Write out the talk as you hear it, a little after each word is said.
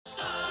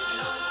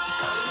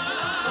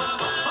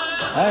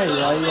Ay,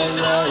 ay, ay,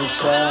 ay,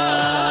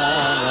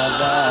 Shabbat.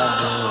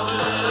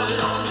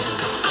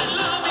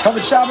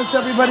 Cover Shabbos,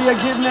 everybody. A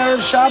good Erev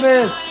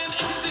Shabbos.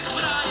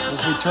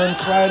 As we turn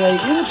Friday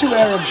into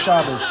Erev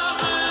Shabbos.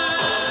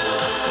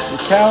 The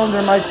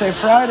calendar might say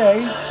Friday,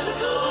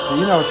 but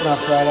you know it's not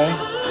Friday.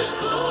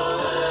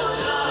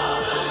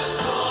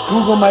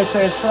 Google might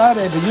say it's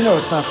Friday, but you know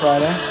it's not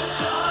Friday.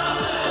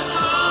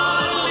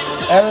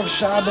 Erev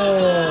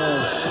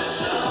Shabbos.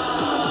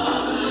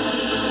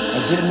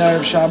 Again,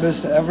 Erev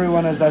Shabbos.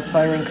 Everyone, as that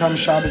siren comes,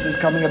 Shabbos is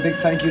coming. A big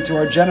thank you to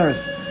our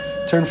generous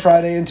Turn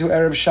Friday into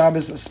Erev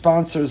Shabbos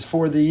sponsors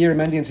for the year,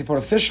 Mendy and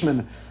Tzipora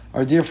Fishman,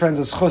 our dear friends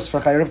of Schus for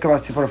Chai Rivka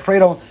Bas Tzipora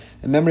Freidel,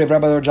 in memory of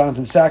Rabbi Lord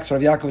Jonathan Sachs,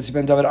 Rav Yaakov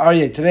Tzibben David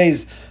Aryeh.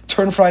 Today's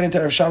Turn Friday into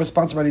Erev Shabbos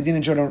sponsored by Nadine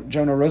and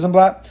Jonah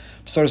Rosenblatt.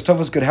 Besaras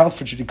Tovos, good health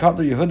for Judy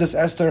Cutler, Yehudis,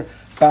 Esther,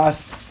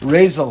 Bas,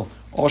 Razel.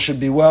 All should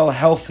be well,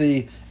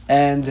 healthy,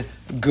 and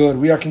good.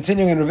 We are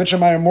continuing in Ravitcher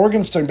Meyer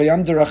Morgenstern,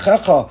 B'yam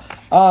Derachecha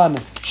on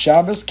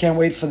Shabbos. Can't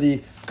wait for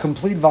the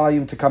complete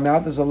volume to come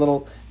out. There's a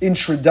little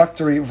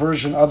introductory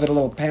version of it, a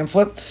little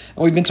pamphlet.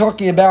 And we've been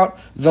talking about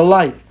the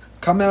light,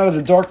 coming out of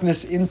the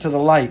darkness into the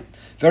light.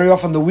 Very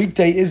often the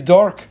weekday is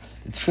dark.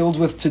 It's filled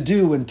with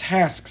to-do and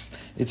tasks.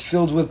 It's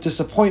filled with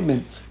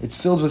disappointment. It's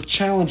filled with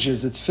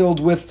challenges. It's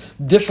filled with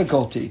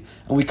difficulty.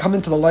 And we come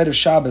into the light of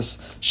Shabbos.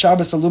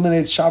 Shabbos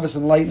illuminates, Shabbos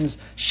enlightens.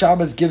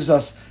 Shabbos gives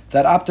us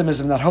that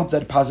optimism, that hope,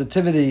 that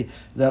positivity,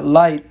 that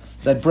light,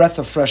 that breath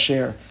of fresh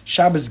air.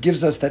 Shabbos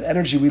gives us that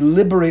energy. We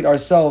liberate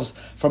ourselves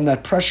from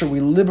that pressure. We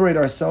liberate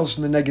ourselves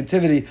from the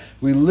negativity.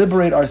 We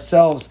liberate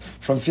ourselves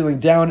from feeling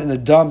down in the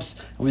dumps.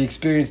 And we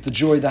experience the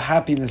joy, the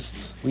happiness.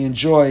 We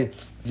enjoy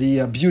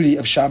the beauty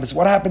of Shabbos.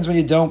 What happens when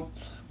you don't?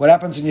 What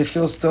happens when you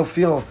still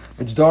feel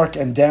it's dark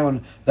and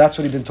down? That's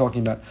what he's been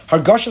talking about.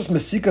 Hargashas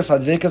mesikas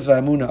hadvekas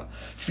v'amuna.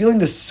 Feeling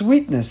the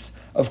sweetness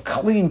of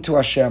clinging to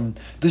Hashem,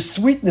 the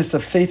sweetness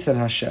of faith in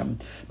Hashem.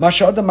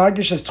 It's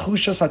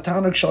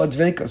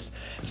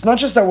not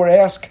just that we're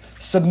asked,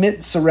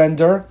 submit,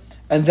 surrender,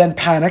 and then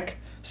panic.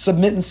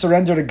 Submit and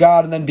surrender to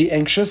God and then be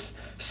anxious.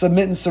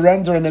 Submit and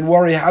surrender and then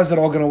worry, how's it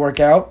all going to work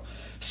out?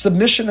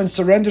 Submission and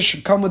surrender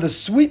should come with a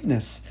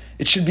sweetness.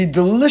 It should be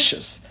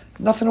delicious.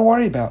 Nothing to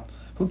worry about.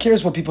 Who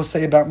cares what people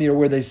say about me or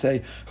where they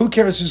say? Who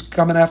cares who's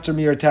coming after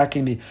me or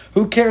attacking me?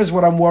 Who cares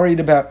what I'm worried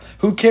about?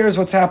 Who cares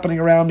what's happening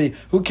around me?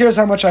 Who cares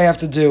how much I have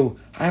to do?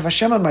 I have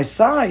Hashem on my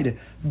side.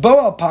 Bo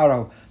al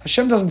paro.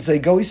 Hashem doesn't say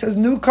go. He says,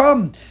 nu,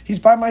 come. He's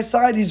by my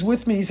side. He's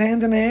with me. He's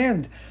hand in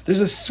hand.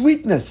 There's a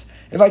sweetness.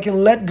 If I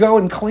can let go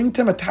and cling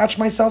to him, attach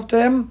myself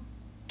to him,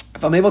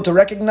 if I'm able to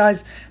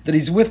recognize that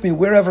he's with me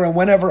wherever and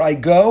whenever I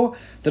go,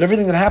 that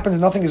everything that happens,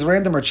 nothing is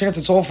random or chance,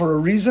 it's all for a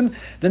reason,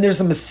 then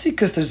there's a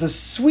mesikas, there's a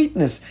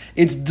sweetness.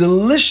 It's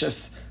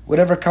delicious.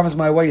 Whatever comes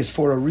my way is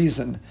for a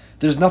reason.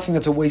 There's nothing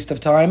that's a waste of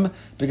time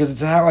because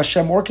it's how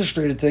Hashem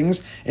orchestrated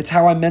things. It's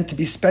how I'm meant to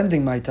be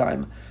spending my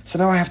time. So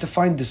now I have to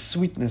find the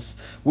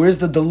sweetness. Where's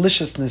the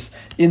deliciousness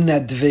in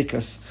that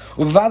dvekas?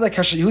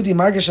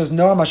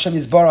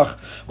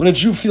 When a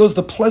Jew feels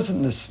the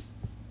pleasantness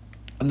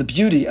and the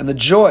beauty and the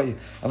joy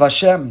of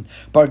Hashem,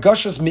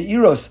 bargashos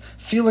meiros,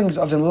 feelings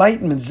of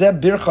enlightenment, zeh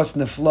birchas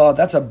nefla,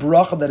 that's a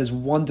bracha that is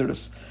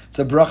wondrous. It's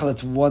a bracha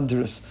that's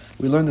wondrous.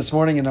 We learned this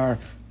morning in our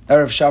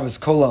Erev Shabbos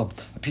Kolab,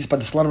 a piece by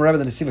the Slonim Rebbe,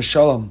 the Nesiva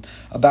Shalom,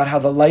 about how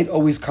the light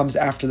always comes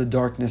after the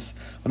darkness.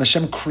 When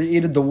Hashem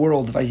created the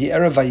world, Vayi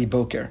Erev Vayi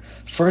Boker,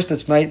 first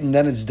it's night and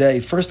then it's day.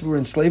 First we were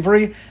in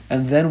slavery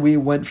and then we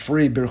went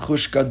free,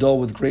 birchush gadol,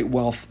 with great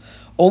wealth.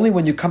 Only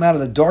when you come out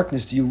of the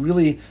darkness do you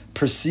really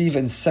perceive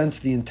and sense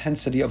the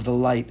intensity of the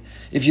light.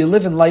 If you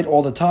live in light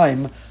all the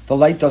time, the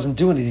light doesn't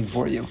do anything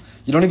for you.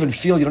 You don't even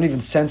feel, you don't even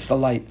sense the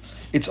light.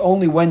 It's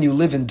only when you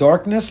live in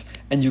darkness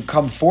and you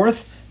come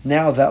forth,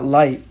 now that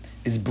light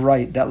is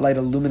bright, that light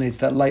illuminates,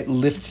 that light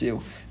lifts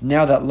you.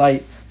 Now that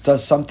light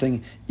does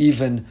something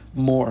even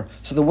more.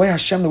 So the way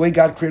Hashem, the way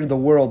God created the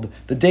world,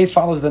 the day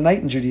follows the night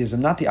in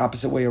Judaism, not the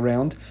opposite way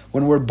around.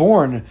 When we're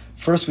born,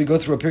 first we go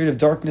through a period of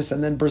darkness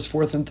and then burst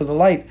forth into the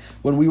light.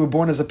 When we were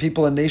born as a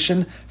people and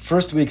nation,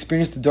 first we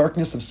experienced the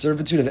darkness of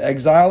servitude, of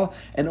exile,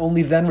 and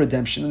only then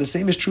redemption. And the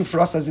same is true for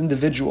us as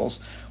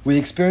individuals. We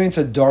experience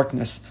a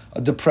darkness,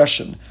 a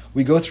depression.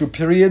 We go through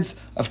periods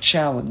of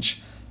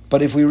challenge.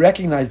 But if we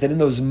recognize that in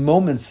those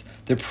moments,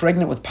 they're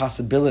pregnant with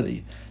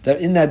possibility, that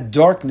in that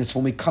darkness,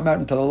 when we come out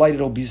into the light,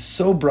 it'll be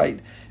so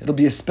bright, it'll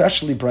be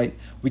especially bright,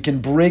 we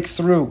can break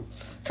through.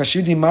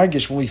 Kashudi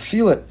margish, when we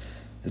feel it,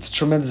 it's a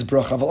tremendous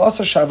bracha.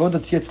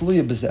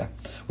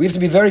 We have to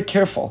be very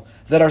careful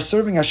that our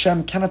serving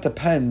Hashem cannot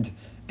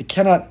it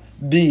cannot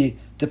be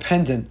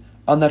dependent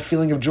on that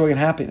feeling of joy and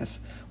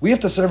happiness. We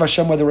have to serve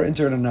Hashem whether we're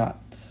into it or not.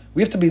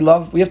 We have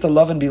to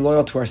love and be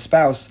loyal to our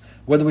spouse,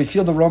 whether we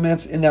feel the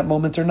romance in that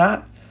moment or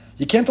not.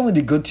 You can't only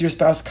be good to your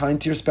spouse,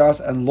 kind to your spouse,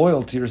 and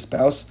loyal to your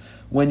spouse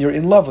when you're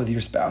in love with your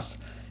spouse.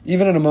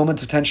 Even in a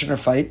moment of tension or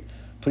fight,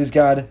 please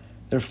God,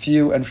 they're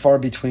few and far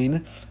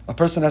between, a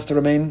person has to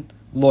remain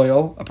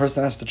loyal. A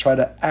person has to try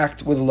to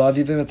act with love,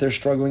 even if they're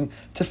struggling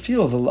to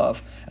feel the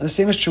love. And the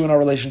same is true in our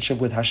relationship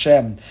with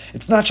Hashem.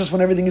 It's not just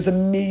when everything is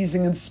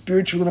amazing and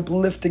spiritual and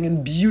uplifting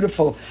and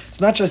beautiful. It's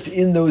not just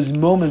in those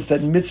moments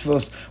that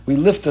mitzvos we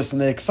lift us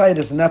and they excite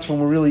us, and that's when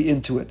we're really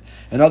into it.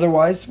 And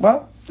otherwise,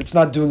 well, it's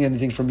not doing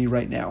anything for me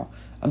right now.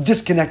 I'm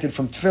disconnected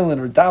from tefillin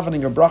or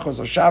davening or brachos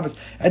or Shabbos.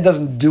 It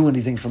doesn't do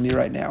anything for me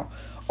right now.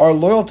 Our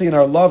loyalty and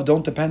our love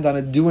don't depend on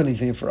it do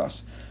anything for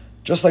us.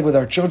 Just like with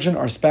our children,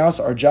 our spouse,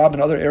 our job,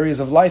 and other areas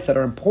of life that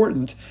are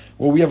important,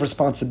 where we have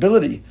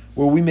responsibility,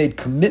 where we made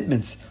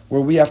commitments, where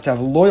we have to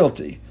have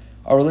loyalty.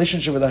 Our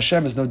relationship with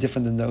Hashem is no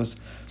different than those.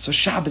 So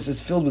Shabbos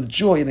is filled with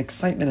joy and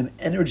excitement and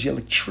energy,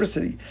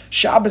 electricity.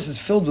 Shabbos is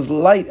filled with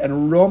light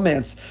and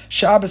romance.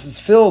 Shabbos is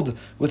filled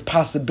with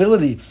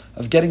possibility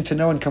of getting to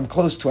know and come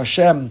close to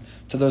Hashem,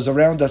 to those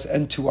around us,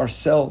 and to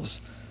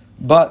ourselves.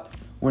 But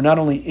we're not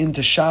only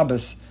into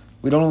Shabbos,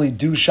 we don't only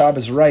do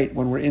Shabbos right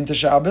when we're into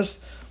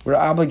Shabbos, we're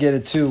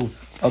obligated to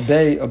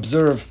obey,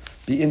 observe,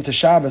 be into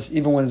Shabbos,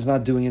 even when it's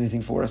not doing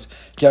anything for us.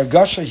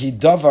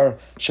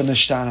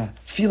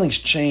 Feelings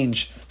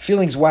change.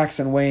 Feelings wax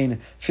and wane.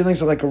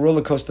 Feelings are like a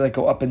roller coaster that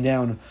go up and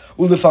down.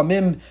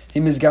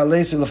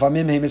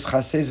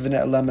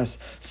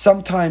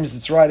 Sometimes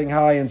it's riding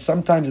high and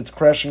sometimes it's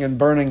crashing and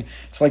burning.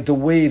 It's like the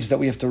waves that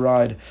we have to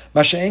ride.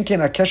 So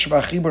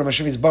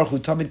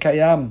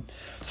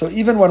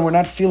even when we're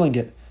not feeling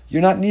it,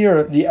 you're not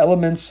near the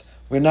elements,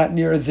 we're not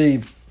near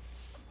the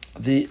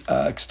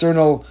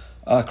external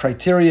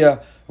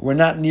criteria, we're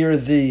not near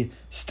the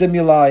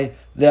stimuli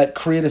that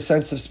create a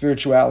sense of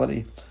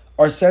spirituality.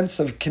 Our sense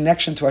of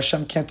connection to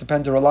Hashem can't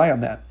depend or rely on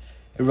that.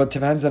 It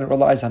depends and it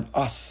relies on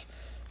us.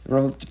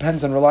 It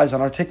depends and relies on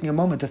our taking a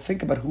moment to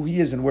think about who He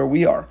is and where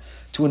we are,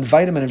 to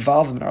invite Him and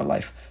involve Him in our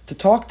life, to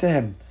talk to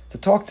Him.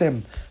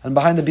 And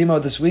behind the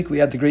bima this week, we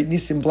had the great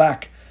Nissim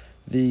Black,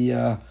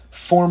 the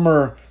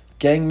former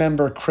gang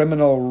member,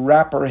 criminal,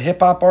 rapper,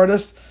 hip-hop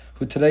artist,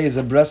 who today is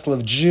a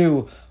Breslov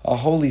Jew, a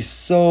holy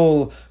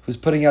soul, who's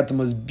putting out the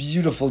most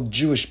beautiful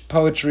Jewish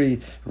poetry,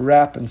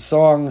 rap, and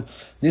song.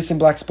 Nissim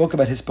Black spoke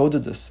about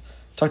Hisbodedus,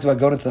 talked about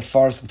going into the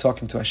forest and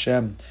talking to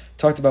Hashem,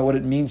 talked about what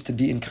it means to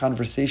be in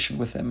conversation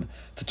with Him,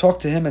 to talk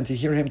to Him and to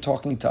hear Him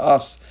talking to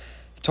us.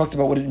 He talked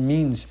about what it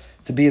means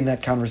to be in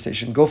that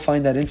conversation. Go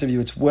find that interview.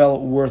 It's well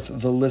worth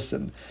the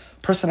listen.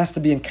 Person has to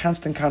be in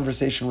constant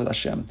conversation with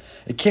Hashem.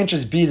 It can't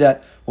just be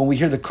that when we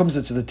hear the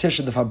kumzitz or the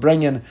tisha, the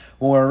fabrengen,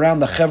 when we're around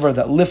the chevra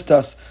that lift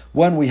us,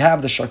 when we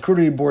have the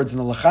charcuterie boards and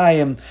the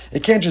l'chaim,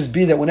 it can't just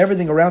be that when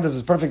everything around us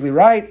is perfectly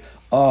right,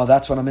 oh,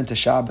 that's when I'm into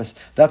Shabbos,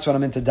 that's when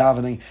I'm into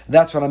davening,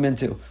 that's what I'm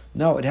into.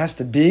 No, it has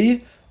to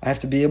be, I have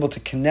to be able to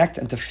connect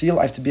and to feel,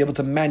 I have to be able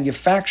to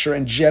manufacture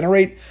and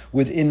generate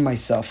within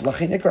myself.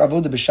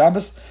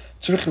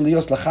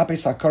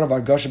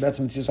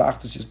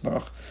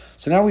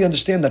 So now we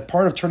understand that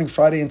part of turning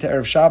Friday into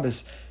Erev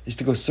Shabbos is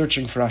to go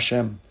searching for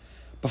Hashem.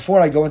 Before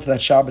I go into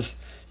that Shabbos,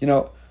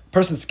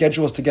 person's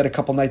schedule is to get a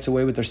couple nights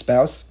away with their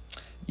spouse.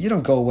 You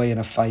don't go away in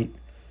a fight.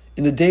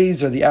 In the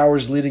days or the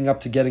hours leading up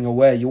to getting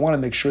away, you want to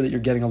make sure that you're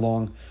getting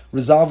along.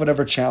 Resolve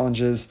whatever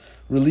challenges,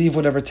 relieve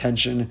whatever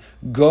tension,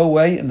 go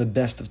away in the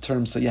best of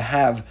terms so you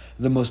have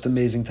the most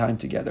amazing time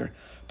together.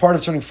 Part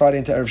of turning Friday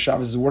into Erev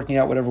Shabbos is working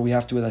out whatever we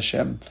have to with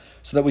Hashem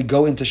so that we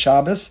go into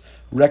Shabbos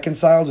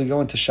reconciled, we go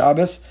into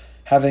Shabbos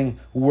having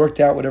worked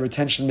out whatever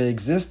tension may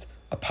exist,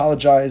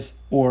 apologize,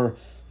 or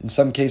in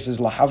some cases,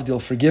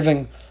 lahavdil,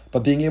 forgiving, but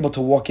being able to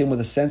walk in with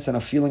a sense and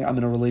a feeling I'm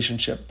in a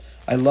relationship.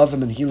 I love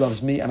Him and He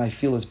loves me and I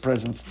feel His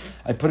presence.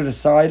 I put it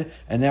aside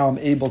and now I'm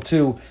able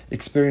to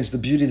experience the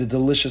beauty, the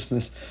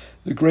deliciousness,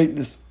 the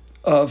greatness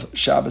of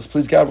Shabbos.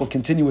 Please God, we'll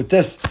continue with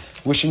this.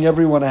 Wishing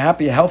everyone a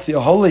happy, a healthy, a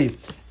holy,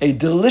 a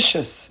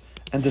delicious,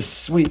 and a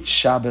sweet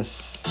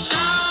Shabbos.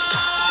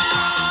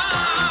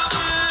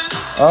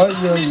 Ay,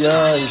 ay,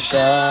 ay,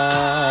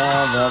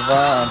 Shabbos.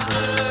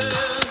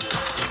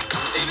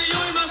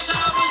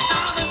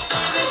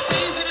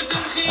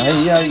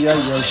 Ay, ay,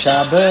 ay,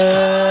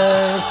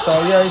 Shabbos,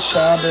 ay,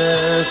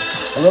 Shabbos.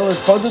 A little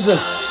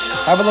Hisbodedus.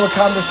 Have a little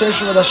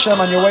conversation with Hashem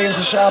on your way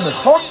into Shabbos.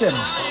 Talk to Him.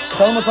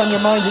 Tell Him what's on your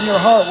mind, in your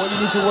heart, what you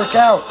need to work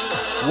out,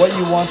 what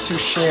you want to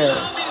share.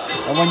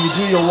 And when you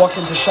do, you'll walk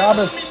into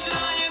Shabbos.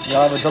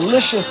 You'll have a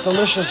delicious,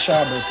 delicious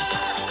Shabbos.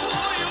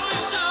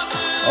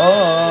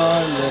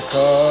 Oh, you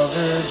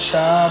covered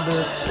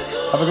Shabbos.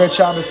 Have a great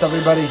Shabbos,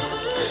 everybody.